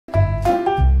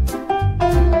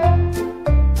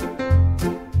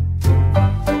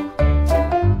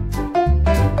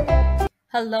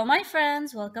Hello, my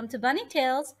friends. Welcome to Bunny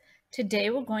Tales. Today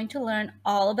we're going to learn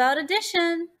all about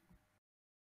addition.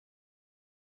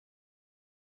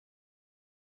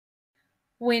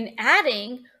 When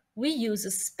adding, we use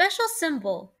a special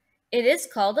symbol. It is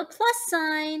called a plus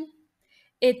sign.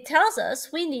 It tells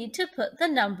us we need to put the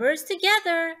numbers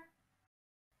together.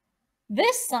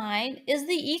 This sign is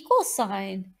the equal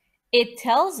sign. It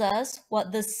tells us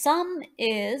what the sum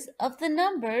is of the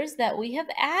numbers that we have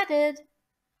added.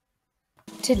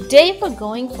 Today we're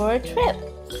going for a trip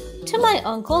to my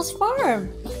uncle's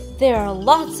farm. There are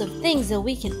lots of things that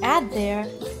we can add there.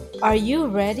 Are you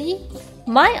ready?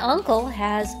 My uncle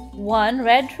has one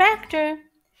red tractor.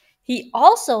 He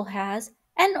also has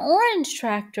an orange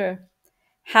tractor.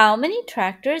 How many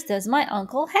tractors does my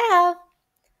uncle have?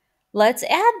 Let's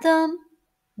add them.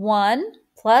 1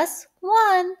 plus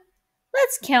 1.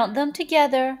 Let's count them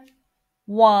together.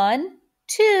 1,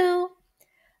 2.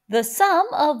 The sum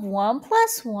of 1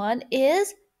 plus 1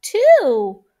 is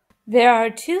 2. There are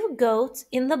 2 goats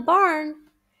in the barn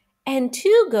and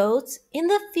 2 goats in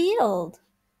the field.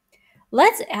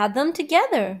 Let's add them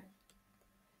together.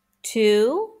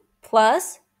 2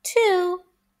 plus 2.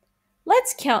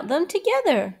 Let's count them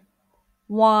together.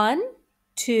 1,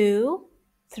 2,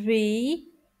 3,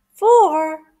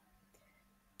 4.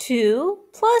 2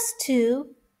 plus 2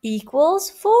 equals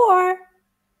 4.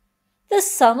 The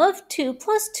sum of 2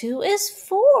 plus 2 is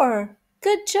 4.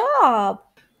 Good job!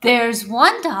 There's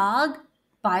one dog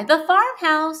by the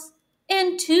farmhouse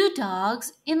and 2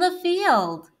 dogs in the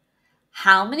field.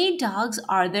 How many dogs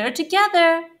are there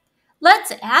together?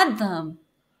 Let's add them.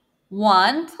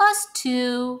 1 plus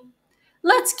 2.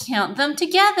 Let's count them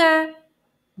together.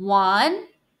 1,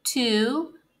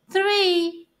 2,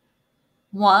 3.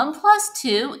 1 plus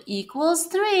 2 equals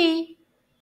 3.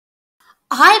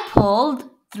 I pulled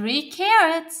 3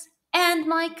 carrots and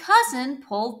my cousin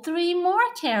pulled 3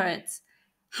 more carrots.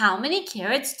 How many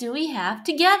carrots do we have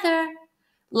together?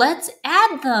 Let's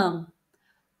add them.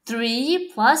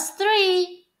 3 plus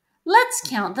 3. Let's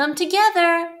count them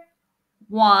together.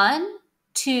 1,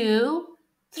 2,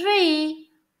 3,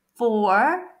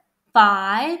 4,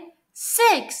 5,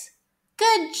 6.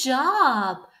 Good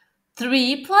job!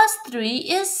 3 plus 3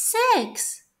 is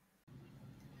 6.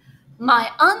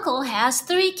 My uncle has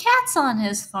 3 cats on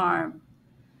his farm.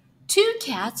 2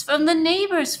 cats from the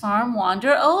neighbor's farm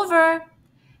wander over.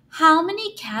 How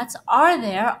many cats are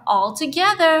there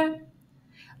altogether?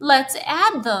 Let's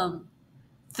add them.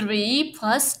 3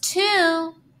 plus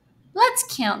 2.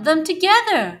 Let's count them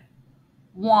together.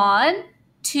 1,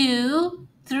 2,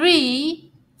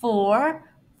 3,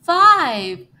 4,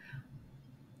 5.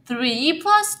 3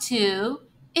 plus 2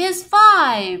 is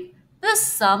 5. The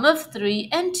sum of 3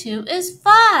 and 2 is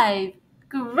 5.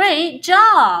 Great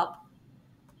job!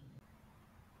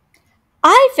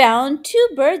 I found 2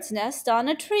 birds' nests on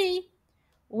a tree.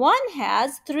 One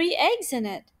has 3 eggs in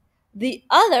it. The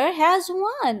other has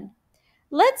 1.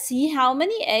 Let's see how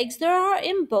many eggs there are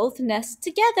in both nests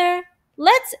together.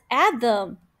 Let's add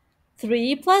them.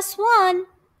 3 plus 1.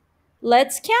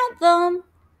 Let's count them.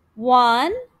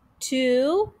 1,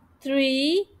 2,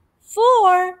 3,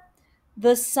 4.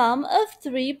 The sum of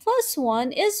 3 plus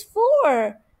 1 is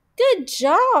 4. Good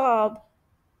job!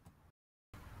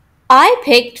 I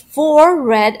picked 4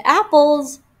 red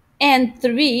apples and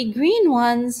 3 green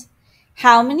ones.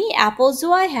 How many apples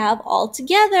do I have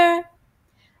altogether?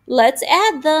 Let's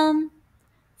add them.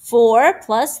 4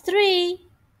 plus 3.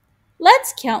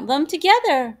 Let's count them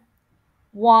together.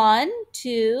 1,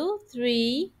 2,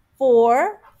 3,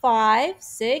 4, 5,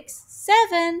 6,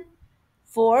 7.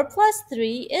 4 plus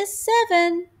 3 is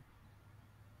 7.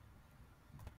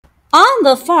 On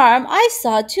the farm, I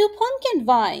saw 2 pumpkin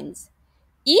vines.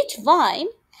 Each vine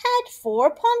had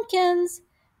 4 pumpkins.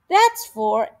 That's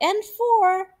 4 and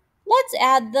 4. Let's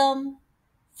add them.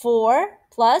 4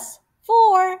 plus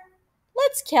 4.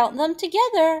 Let's count them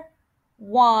together.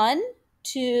 1,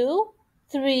 2,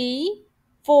 3,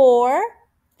 4,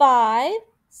 5,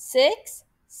 6,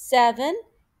 7,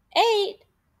 8.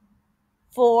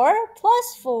 4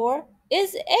 plus 4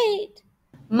 is 8.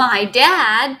 My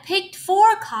dad picked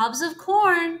 4 cobs of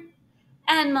corn,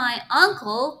 and my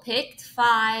uncle picked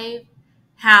 5.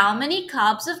 How many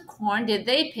cobs of corn did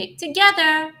they pick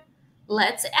together?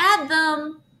 Let's add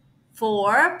them.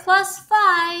 4 plus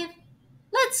 5.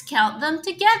 Let's count them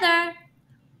together.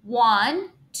 1,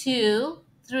 2,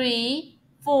 3,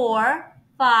 4,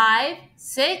 5,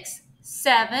 6,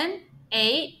 7,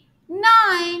 8,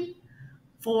 9.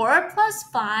 4 plus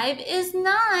 5 is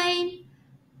 9.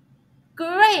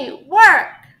 Great work!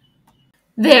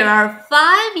 There are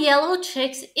 5 yellow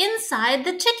chicks inside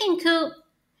the chicken coop.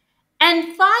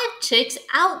 and 5 chicks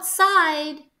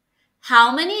outside.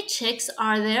 How many chicks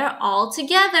are there all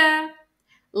together?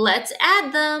 Let's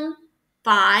add them.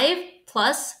 5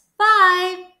 plus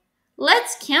 5.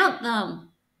 Let's count them.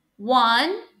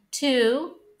 1,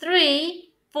 2,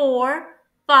 3, 4,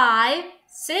 5,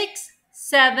 6,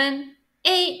 7,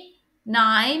 8,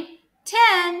 9,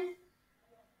 10.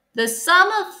 The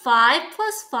sum of 5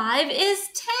 plus 5 is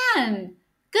 10.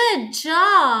 Good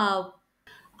job!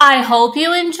 I hope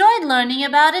you enjoyed learning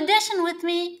about addition with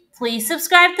me. Please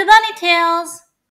subscribe to Bunny Tales.